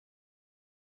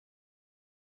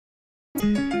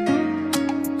Mixed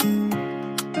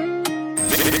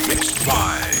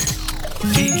by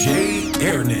DJ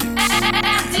Airnix.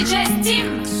 DJ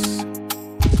Steam.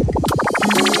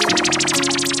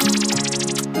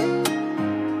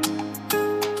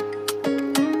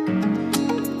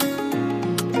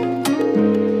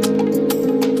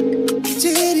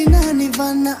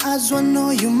 Azo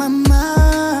anao io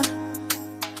mamma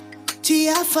Ti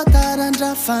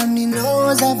afantarandra fa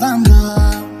minoza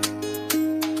vamba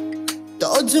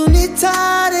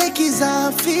Tojunitare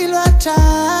za filoatra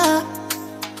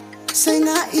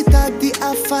Saina itadi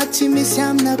afaty misy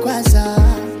amina kwaza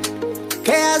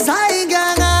Ke aza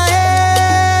ingana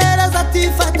era za ti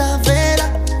fatavera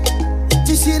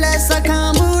Ti si resaka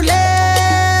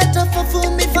amuletra fa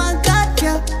fu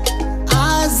mifankatya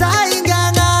Aza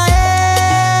ingana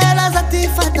ti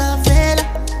fatavela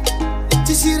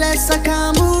Ti si resaka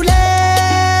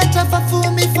amuletra fa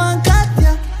fu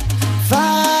mifankatya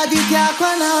Vadi tiako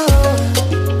anao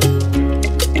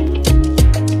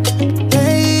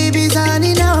Baby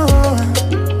zany nao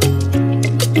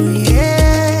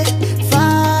Yeah,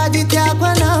 vadi tiako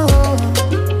anao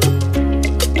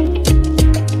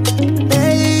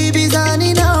Baby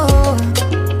zany nao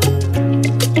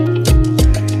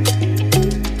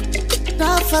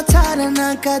Nafatara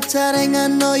nakataraigna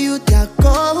anao io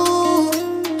tiako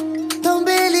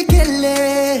Tombely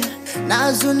kele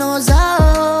nazonao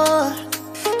zao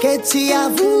Ke tsy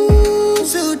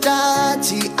avozotra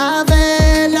tsy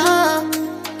avela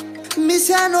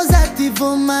Misy anao za ty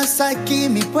vo masaky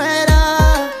mipoera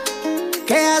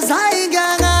Ke aza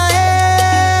ingana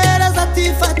era za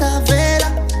ty fatavela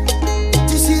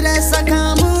Ty si resaka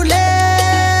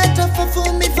amuletra fa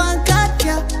fu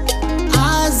mifankatya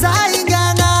Aza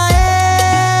ingana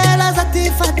era za ty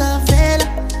fatavela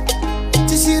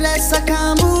Ty si resaka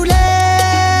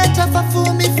amuletra fa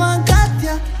fu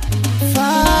mifankatya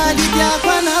Fadi tiako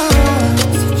anao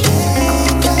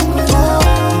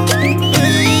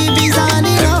Baby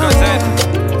zany nao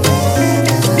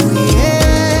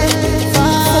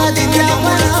Fadi tiako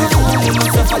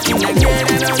anao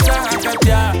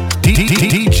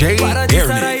DJ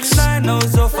Airnix.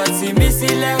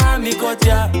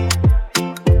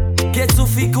 Ketsu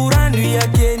figurando ya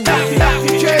Kenya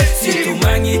Si tu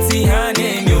mangiti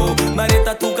hanenyo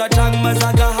Mareta tuka chang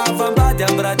mazaga hava mbadi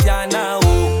ambratiana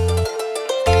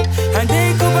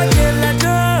Handei kubakela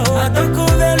jo Atoko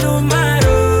velu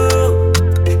maro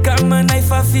Kama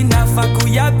naifa finafa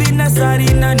kuyabi na sari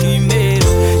na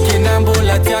numero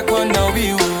Kenambola tiako na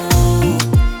wiu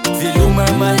Viluma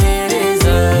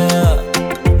mahereza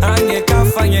Ange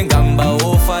kafanye ngamba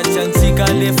ofa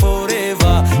chansika le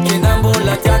forever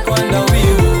Kenambola tiako na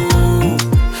wiu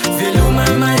Viluma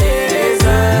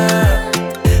mahereza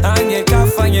Ange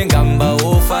kafanye ngamba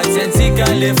ofa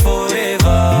chansika le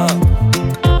forever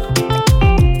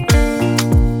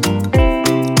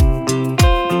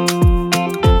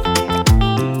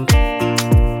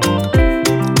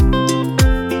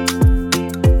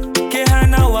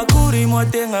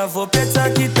Tenga vo peta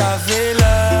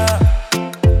kitavela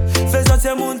Feza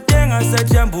te muntenga sa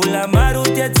jambula maru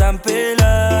te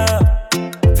zampela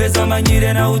Feza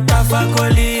manyire na utafa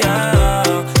kolia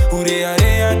Ure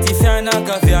area tifana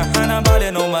kavya Hana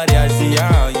bale no mariazia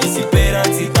Yisi pera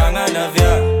titanga na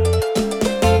vya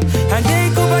Handei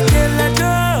kubakela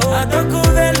do Adoko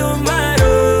velu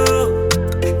maro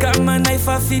Kama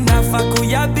naifa finafa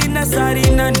kuyabi na sari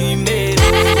na numero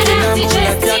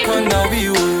Kinambola tiako na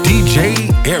wiu DJ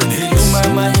Airnix. Viluma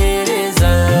mahereza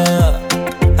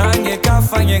Ange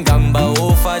kafanye ngamba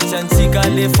ofa chansika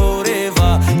le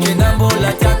forever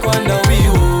Kenambola tiako na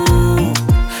wiu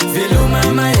Viluma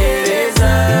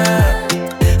mahereza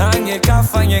Ange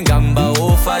kafanye ngamba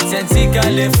ofa chansika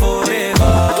le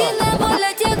forever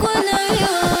Kenambola tiako na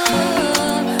wiu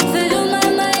Viluma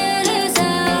mahereza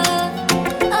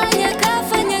Ange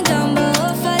kafanye ngamba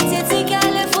ofa chansika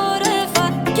le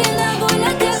forever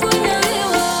Kenambola tiako na wiu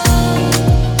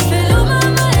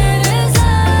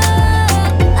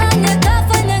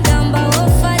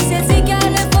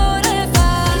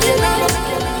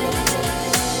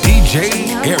DJ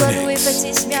Airnix.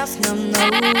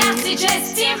 DJ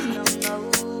Steam.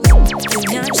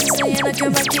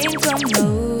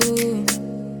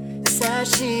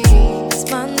 Sashi,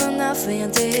 spanno na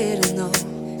feanterno.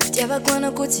 Stiava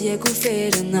quando cuci e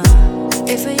cuferna.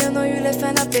 E feano io le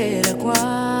fena per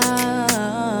qua.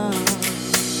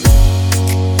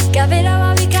 Che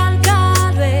aveva vi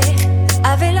calcare,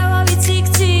 aveva vi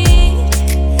ziczi,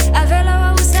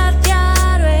 aveva vi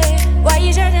sartiare. Why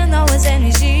you just know what's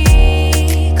energy?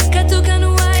 Che tu che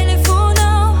non hai le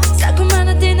funo, sa come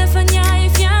na te ne fagna e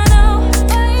fiano.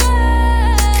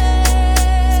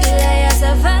 Fila ya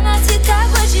savana ti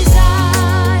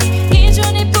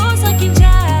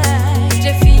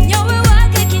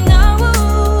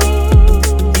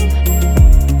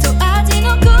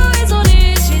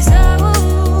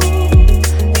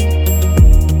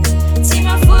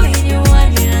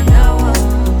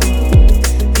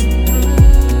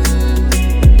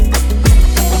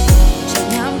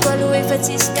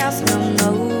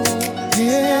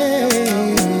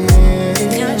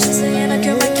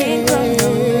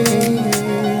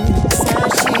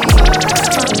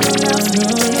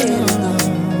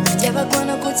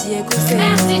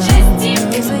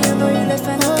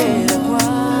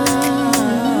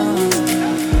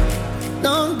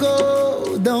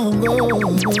don't go.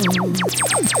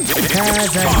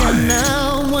 Cause I am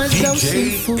now was so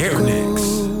sinful. Airnix.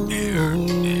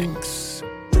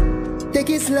 Take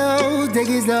it slow, take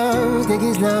it slow, take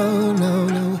it slow, no,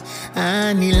 no.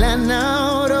 Anila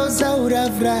now, rosaura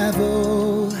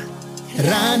bravo.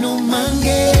 Rano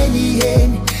mangeni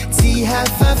yen, ti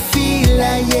hafa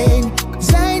fila yen.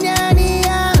 Zainyani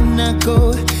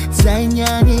anako,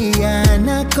 Zainyani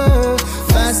anako.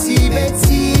 Fasi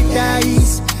beti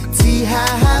dais, ti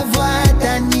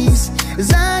hahavatanis.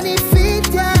 Zani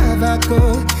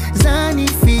fitiavako, Zani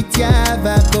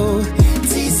fitiavako.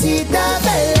 Ti sita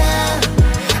bella,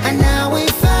 and now we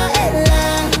faela.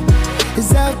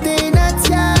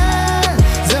 Zautenatia,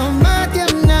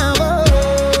 Zomatiam now.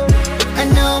 I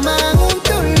know my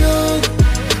untulu,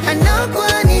 I know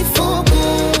Kwani Fuku.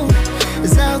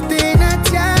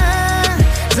 Zautenatia,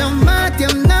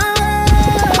 Zomatiam now.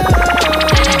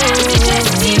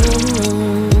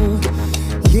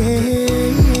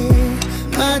 Yeah,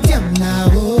 Matiam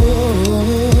now.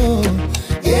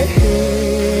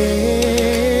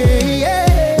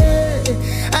 Yeah.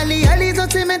 Ali,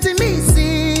 zote meti misi.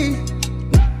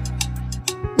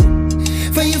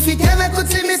 For you fit ever could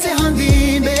see me say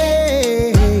handi be.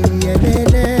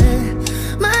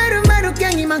 Maru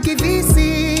kangi monkey visi.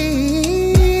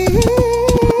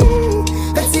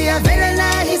 Let's see a vela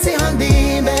na he say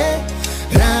handi be.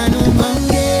 Rano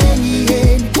mangeni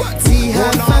yen. See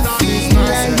how I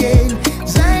feel again.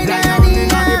 Zainani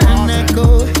anako.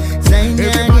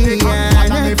 Zainani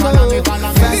anako.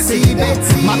 Fasi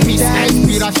beti dais.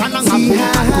 See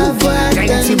how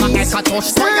Genci ma eka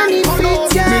tosta yan kolo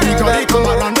Medically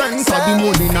kamaran renta di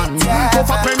molinan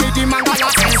Kofa premi di mangala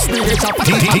inspiration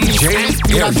DJ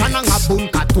Inspiration ang abun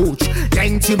katuch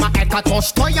Genci ma eka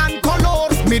tosta yan kolo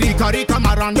Medically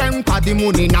kamaran renta di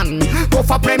molinan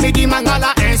Kofa premi di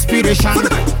mangala inspiration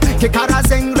Kekara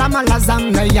zeng ramala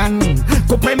zangayan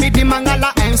Ko premi di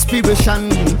mangala inspiration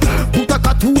Buta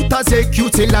katuta ze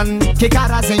cutilan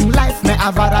Kekara zeng life me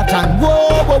avaratan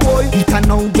Whoa, whoa, whoa Ita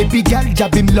now baby girl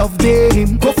jabim love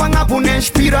them Ko fanga bun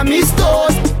inspira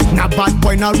mistos Na bad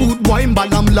boy na rude boy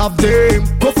mbalam love them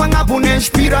Ko fanga bun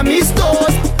inspira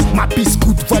mistos Ma bis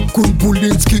good vibe kun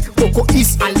bulinski Koko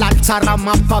is alaltara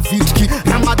ma pavitki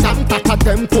Ramadan tata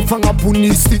dem ko fanga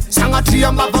bunisti Sanga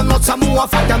tria mbava not samua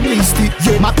fada misti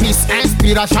Yeah ma bis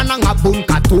inspiration nga bun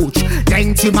katuch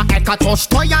Denti ma eka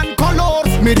tostoyan color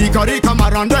Mirika rika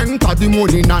marandeng tadi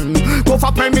molinan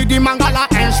Kofa premi di mangala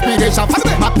inspiration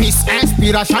Ma bis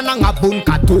inspiration nga bun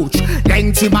katuch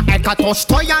Denti ma eka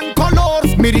tostoyan color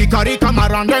Mirika rika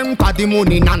marandeng tadi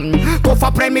molinan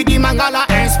Kofa premi di mangala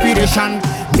inspiration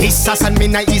Misasan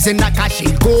mina izen na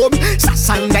kashilkom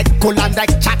Sasan let kolan like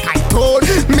chakay tol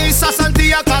Misasan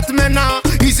diya katmena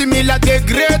Izi mila de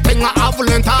great nga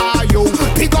avulentayo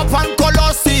Pick up on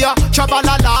Colossia,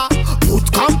 Chabalala Put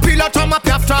kampila tama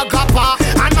piafta gapa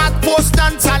Anat post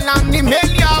dan salani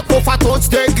melia Kofa tots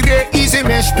de great Izi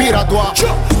meshpira doa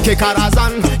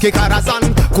Kekarazan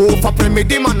Kofa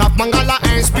premidi manap mangala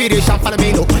inspiration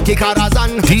Falmino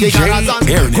Kekarazan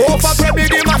Kofa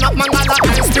premidi manap mangala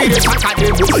inspiration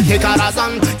Kademu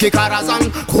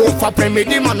Kekarazan Kofa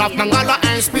premidi manap mangala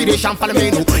inspiration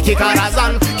Falmino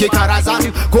Kekarazan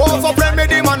Kofa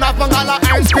premidi manap mangala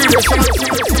inspiration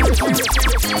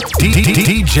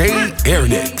DJ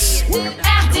Airnix.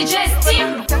 DJ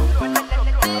Steam.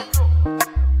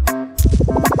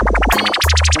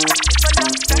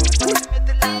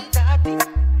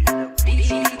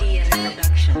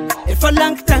 If a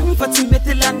long time for to meet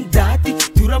the landati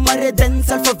Dura mare dance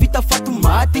alpha vita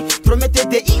fatumati Promette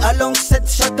de I alongside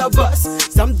shata bus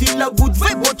Some deal a good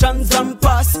vibe watch and some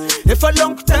pass If a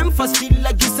long time for still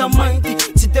a gisa mighty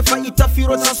Site fa ita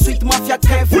firo sa sweet mafia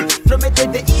careful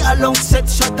Promette de I alongside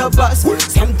shata bus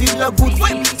Some deal a good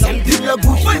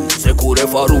vibe Secure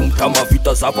varum tama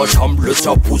vita zava shamble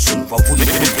sa pusen Vavuni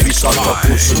visa sa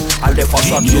pusen Alle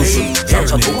fasa blusen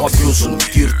Zanza tuka blusen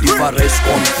Kirti vares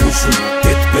confusen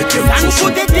Dit betem Zangu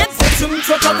de dit Zetsum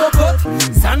choka bokot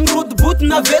Zangrud but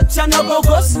na vetja na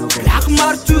bogos Lach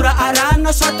martura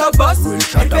arana shata bus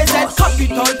RPZ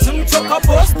capital zum choka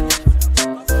post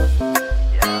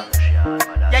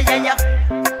Yeah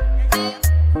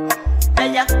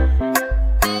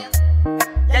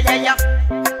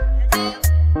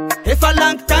If a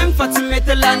long time for to meet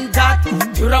the land that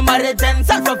Dura mare dance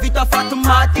alpha vita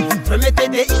fatumati Promette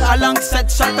de I alongside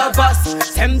shata bus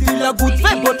Sem dila good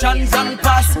vibe but chance and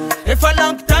pass If a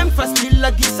long time for still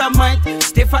a gisa might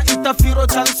Stefa ita firo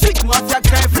chan sweet mafia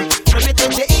carefree Promette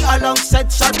de I alongside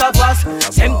shata bus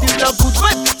Sem dila good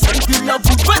vibe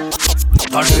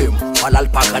Tarim,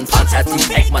 palalpakan fanatic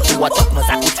Ek matuwa top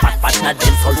mazakut pat na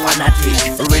dancehall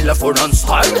fanatic Real for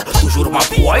non-style Toujours ma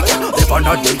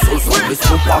man a them so me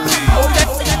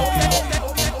super.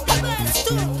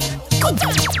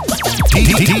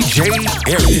 DJ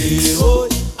Airnix.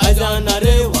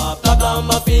 Aizanarewa, plabla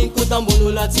mafin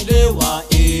kutambulula tilewa.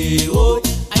 Oi,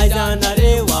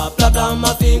 Aizanarewa, plabla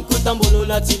mafin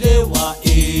kutambulula tilewa.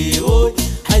 Oi,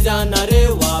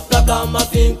 Aizanarewa, plabla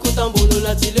mafin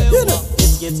kutambulula tilewa.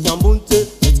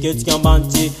 Let's get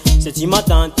banty. C'est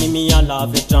matin, Timmy à la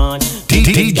vétran.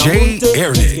 DJ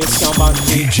Airnix.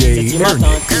 DJ Airnix.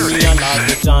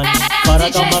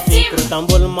 Paradama fikru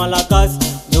tambul malakas.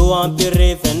 No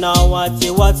ampere fena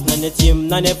what's nane tim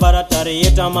nane paratare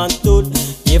etamantul.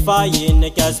 Ifa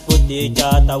yene kas puti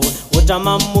kata wo.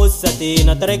 Utama musati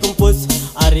na tare kumpus.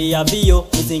 Aria bio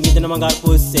usingit na mangar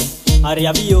pusse.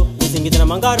 Aria bio usingit na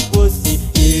mangar pusse.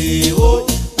 Oi.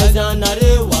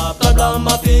 Aizanarewa, plabla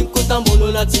mafin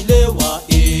kutambulula tilewa.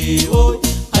 Oi,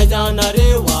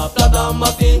 Aizanarewa, plabla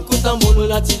mafin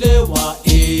kutambulula tilewa.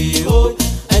 Oi,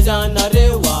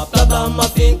 Aizanarewa, plabla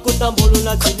mafin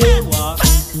kutambulula tilewa.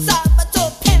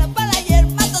 Sabato pena balayer,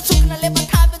 mato chukna leba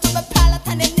kabe to be pala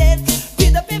tanener.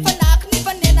 Pida pe fanak ni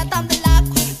panena tam de lak.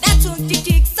 Natun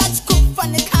tik such cook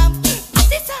fun the camp.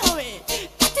 That is how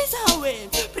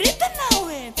it. Breathe now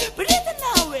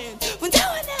it.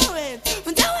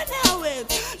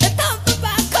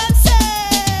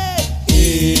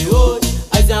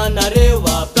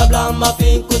 Aizanarewa, plabla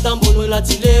mafin kutambulula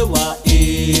tilewa.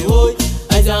 Oi,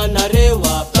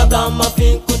 Aizanarewa, plabla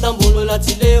mafin kutambulula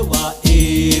tilewa.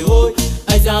 Oi,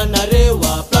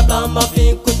 Aizanarewa, plabla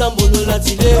mafin kutambulula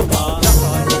tilewa.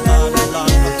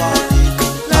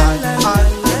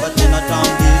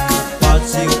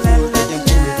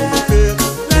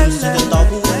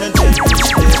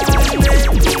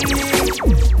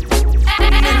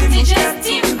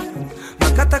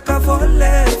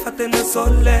 Fatene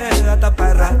sole ata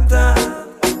parata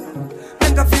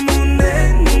Nanga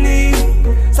fimuneni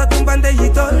Sa tumbande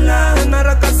hitola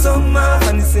Naraka soma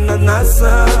Fanisina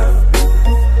nasa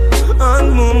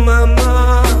Anmu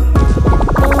mama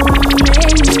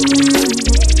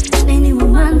Neni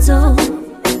mumanzo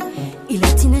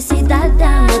Ilatine si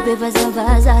dada Be vaza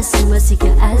vaza Sima sika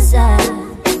aza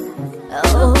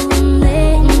Oh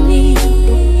neni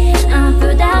Un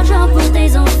peu d'argent pour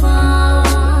tes enfants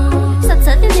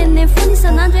Ça te viene funny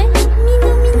sonando Mino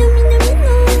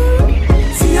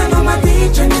Si ya no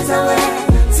matiche ni zawe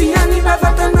Si ya ni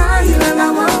bafatana ila na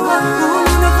wawa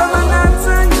Kumine kama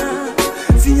natsanya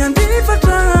Si ya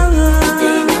ndifatana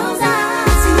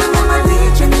Si ya no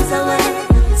matiche ni zawe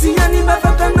Si ya ni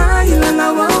bafatana ila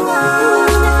na wawa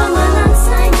Kumine kama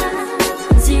natsanya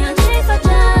Si ya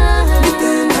ndifatana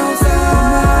Mitena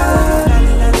uza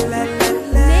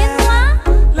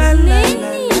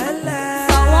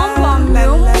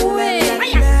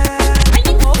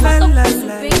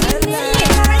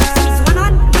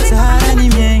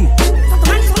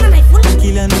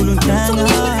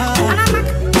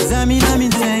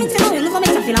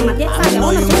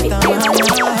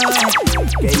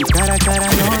Cara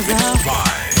noza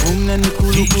Unga ni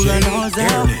kula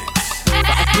noza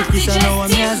Fakukisa no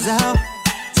amiaza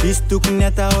Sistuk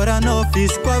nyata ora no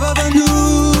fis Kwa baba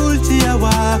nulti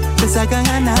awa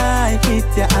Pesakangana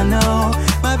ikitia ano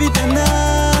Mabitana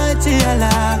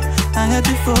chiala Anga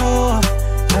before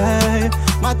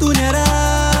Matunyara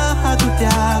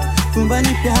hatutia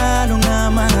Kumbani pialo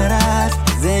nga mangaras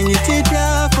Zenyi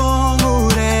chipia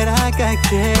fongurera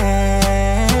kake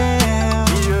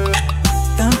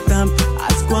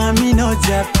Askwami no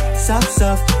jab, saf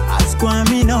saf.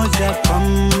 Askwami no jab,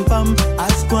 pam pam.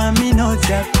 Askwami no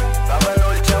jab.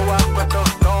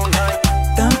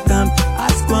 Tam tam.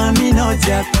 Askwami no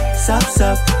jab, saf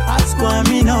saf.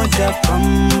 Askwami no jab, pam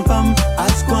pam.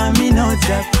 Askwami no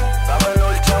jab.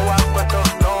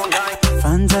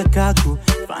 Fanza kaku,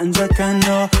 fanza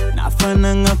kano.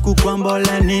 Nafana ngaku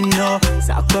kwambola nino.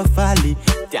 Sakwa fali.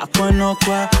 Tiakono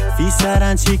kwa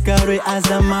Fisaran chikarwe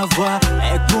azama voix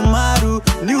Ekumaru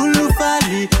ni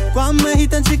ulufali Kwa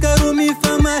mahitan chikaru mi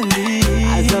famali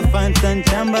Azafantan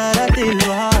chambara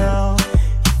tilwa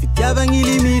Fitiabang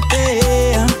ilimite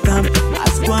Tam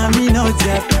Askwami no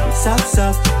jab Saf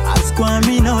saf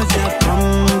Askwami no jab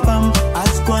Pam pam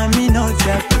Askwami no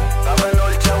jab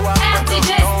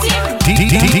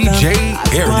DJ Askwami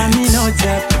Airnix. no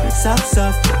jab Saf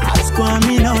saf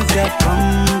Askwami no jab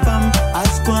Pam pam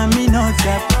Askwami no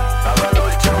jab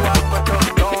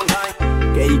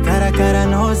Kei cara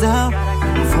noza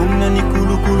Fumna ni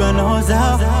kulu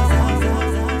noza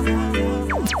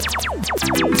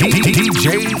DJ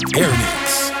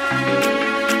Airnix.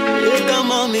 Eka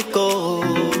mamiko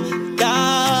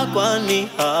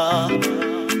Takwaniha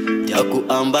Yaku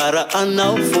ambara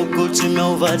ana ufuku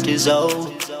timeuvati zao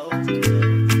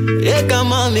eka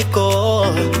mamiko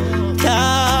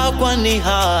ya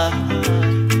kwaniha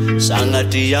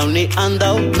sangati yao ni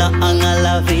andau na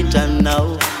angala vita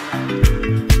nao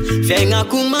Fienga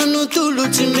kumanu tulu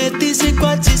chimetisi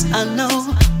kwa chis anao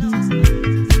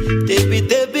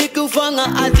Tebi kufanga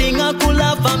adinga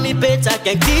kula fami peta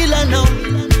ken kila nao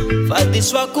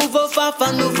Fadiswa kuvo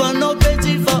fafa nuva no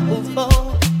peti fa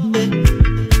ufo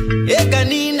Eka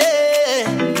nine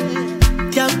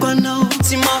Tia kwa nao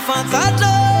Tima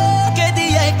fantato Ke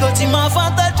di yeko Tima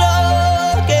fantato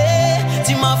Ke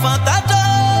Tima fantato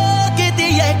Ke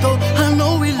di yeko I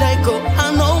know we like go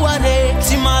I know what it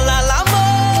Tima la la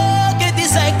mo Ke di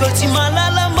psycho Tima la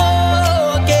la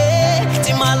mo Ke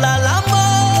Tima la la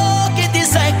mo Ke di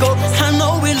psycho I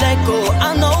know we like go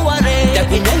I know what it Ya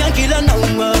kunyenga kila na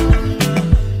unga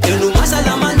Yunu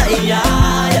masalama na iya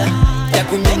Ya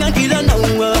kunyenga kila na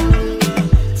unga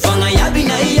Fanga yabi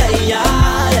na iya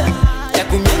Ya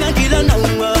kunyenga kila na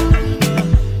unga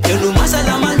Yunu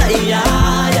masalama na iya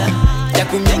Ya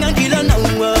kunyenga kila na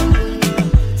unga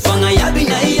Fanga yabi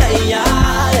na iya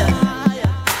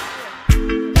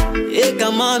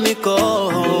Eka mamiko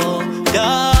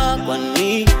Ya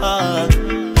kwaniha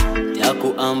Ya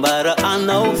kuambara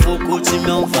ana ufuku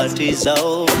time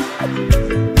ufatizao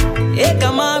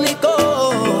Eka mamiko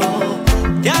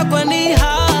Ya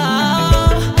kwaniha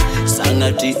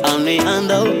Sangati ane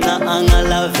andau na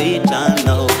angala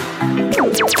vitano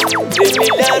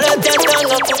Bimilara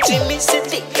jatanga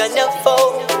kutimisiti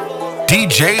kanyafo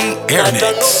DJ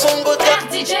Airnix.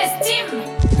 DJ Steam.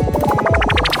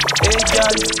 Hey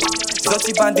girl,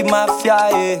 Zoti bandi mafia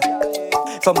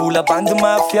Fambula bandi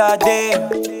mafia de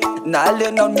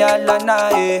Nale no nyala na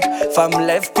Fam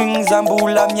left king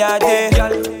zambula mnyade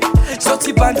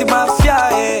Zoti bandi mafia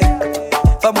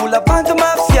Fambula bandi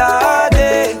mafia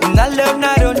de Nale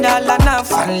no nyala na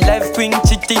Fan left king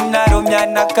chiting na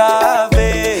romyana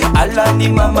kave Ala ni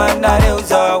mama na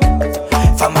reuza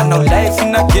Fama no life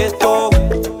in a ghetto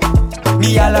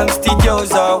Mi alam studio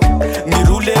zao Mi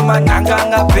rule mananga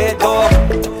nga pedo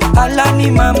Ala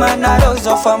ni mama na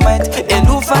rozo famet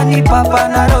Elufa ni papa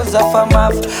na rozo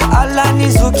famaf Ala ni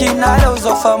zuki na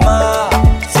rozo fama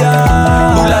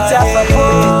Bula tia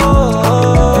fapoza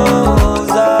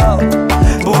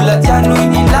Bula tia nui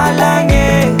ni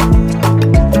lalange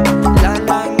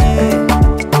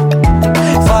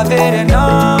Favere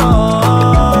noza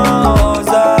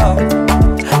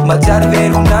Majar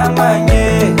veru namanye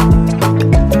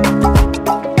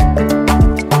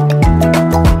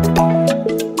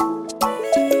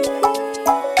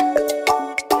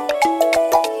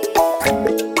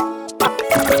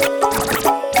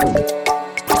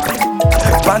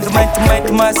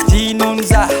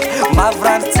Mastinunza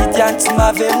Mavran tidianti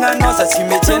maverna noza Si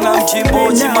metiena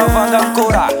mjimbo Ti mavanga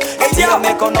mkora Tia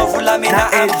mekono vula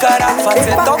mina ankara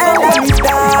Fate toko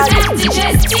DJ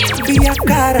Steam. Via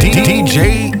cara DJ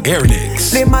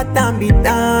Airnix. Le matambi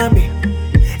tambi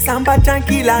Samba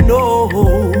tranquila no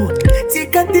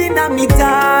Tikatina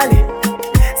mitale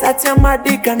Satia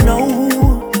madika no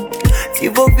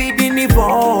Tivo vidi ni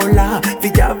vola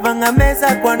Vijavanga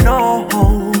meza kwa no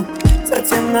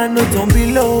Satyanga no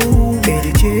tombilo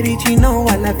Eri cheri chino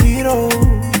wala viro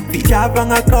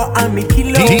Vijavanga ko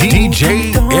amikilo DJ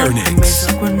Airnix.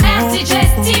 DJ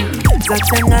Steam.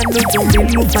 Satyanga no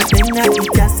tombilo Patenga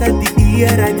itasa di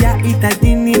iya raja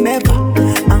itadini meva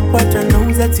Ankwata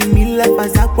nouza timila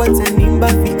Faza kwa tanimba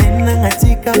Fiena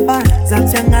ngatika pa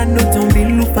Satyanga no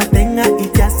tombilo Patenga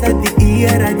itasa di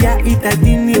iya raja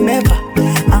itadini meva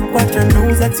Ankwata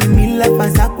nouza timila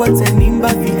Faza kwa tanimba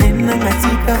Fiena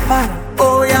ngatika pa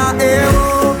Oh yeah,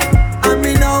 ewo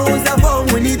Amina uza for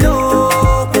when you do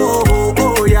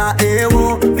Oh yeah,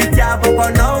 ewo Vijabo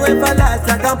kwa nawe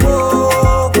palasa kapo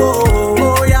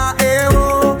Oh yeah,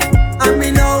 ewo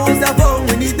Amina uza for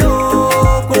when you do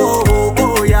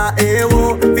Oh yeah,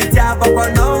 ewo Vijabo kwa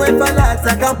nawe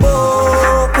palasa kapo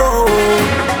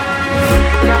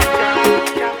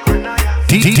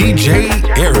DJ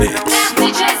Airnix.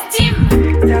 DJ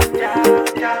Steam.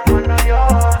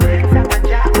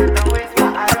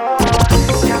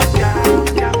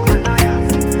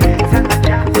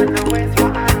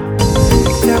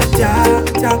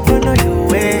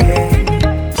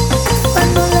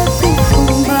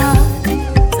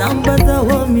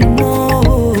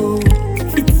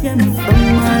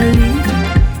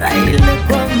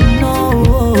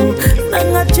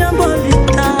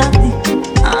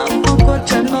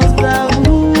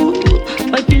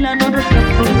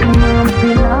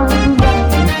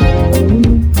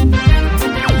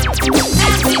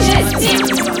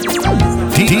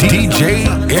 DJ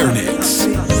Airnix.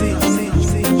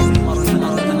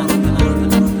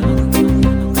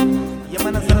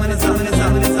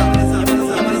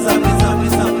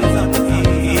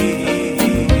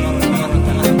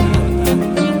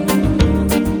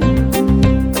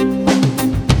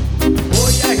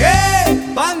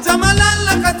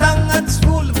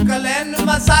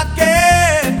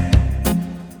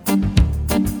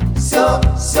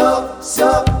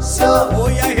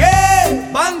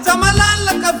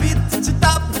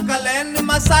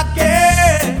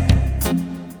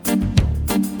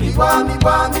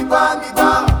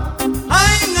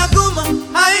 Ainga guma,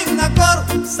 ainga kor,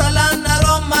 salana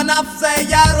roma nafse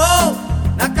yaro,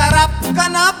 nakarap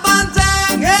kana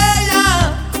panjang heya.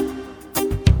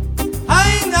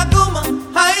 Ainga guma,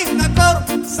 ainga kor,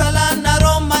 salana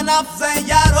roma nafse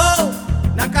yaro,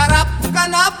 nakarap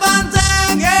kana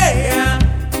panjang heya.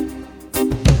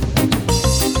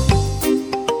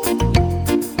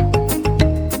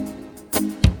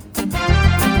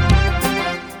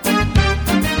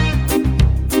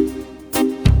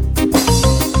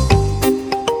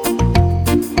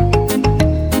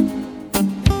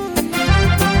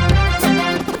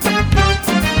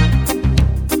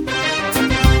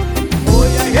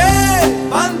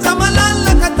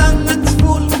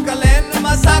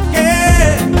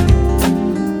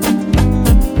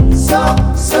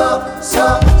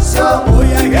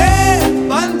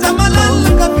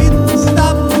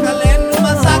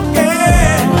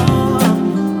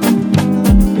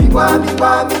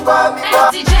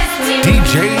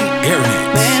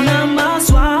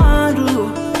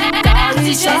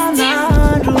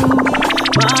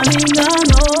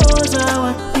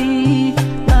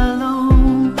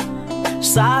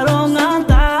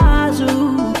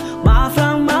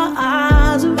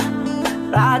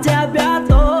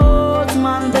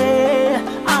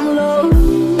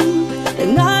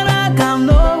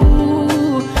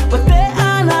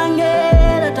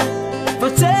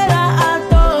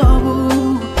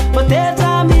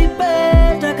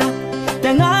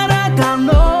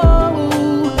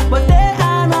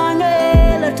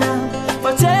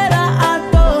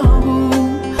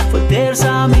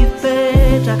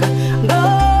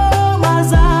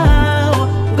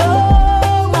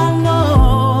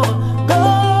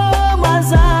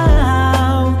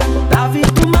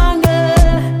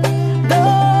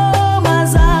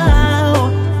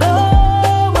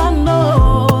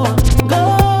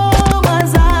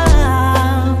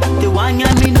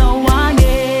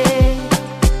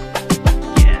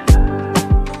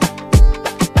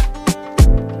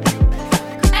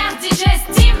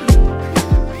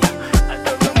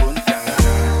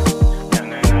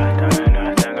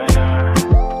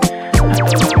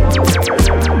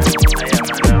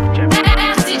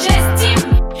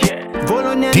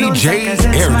 DJ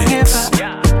Airnix. DJ Airnix.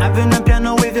 Avem un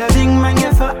piano with a ding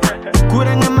mangefa.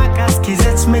 Kuranga makaski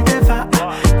zets me defa.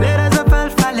 Lera za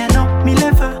falfale no mi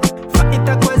lefa. Fa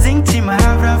ita kwa zing chima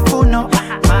ravra funo.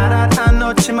 Marata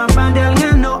no chima bandel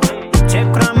ngano.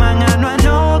 Chekra mangano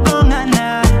no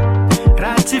gongana.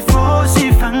 Rati fo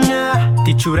si fanga.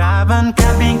 Ti churaban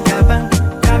kabin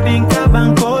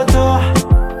kabang koto.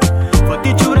 Fo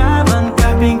ti churaban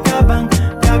kabin kabang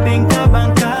kala.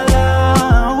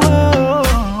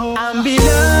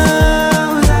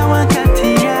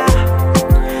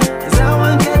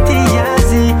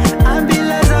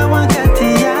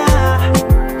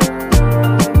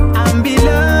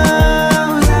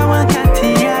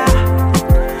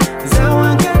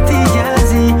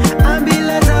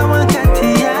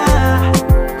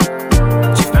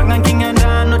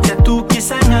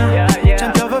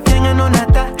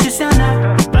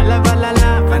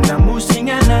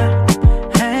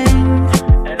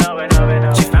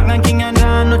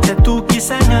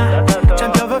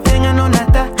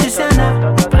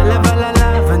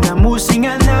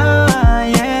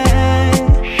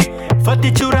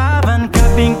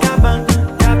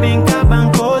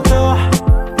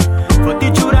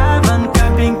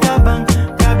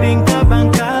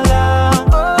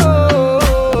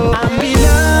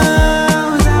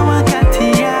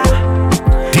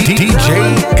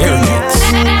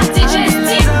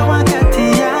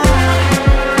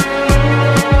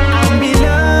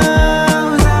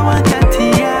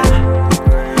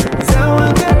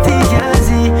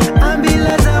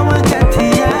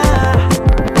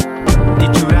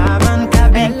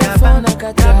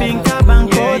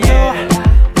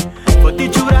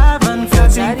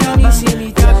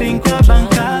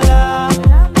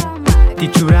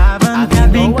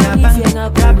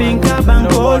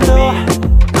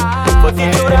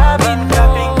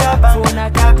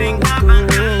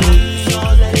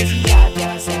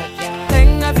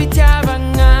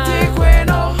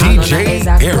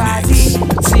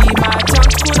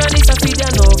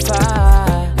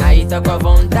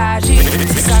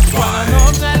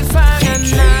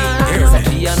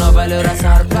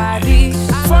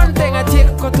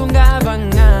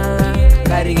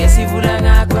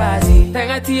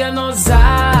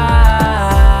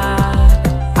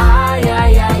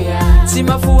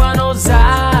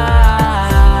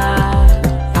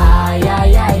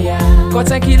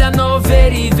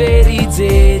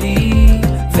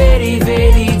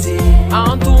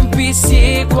 Antum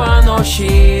pisi quando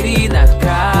sciri na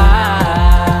casa.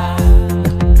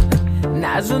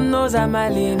 noza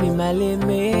malemy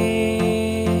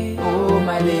malemy. Oh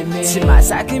malemy. Tsy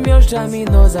masaky mihoatra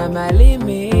minoza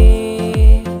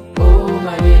malemy. Oh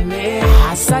malemy.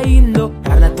 Asa ino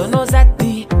ary nataonao za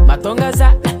ty matonga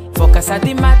za foka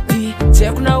sady maty. Tsy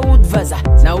haiko naody vaza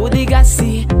naody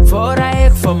gasy fora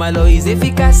haiko fa malô izy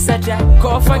efficace satria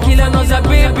kofa kilanao za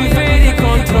baby very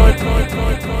control.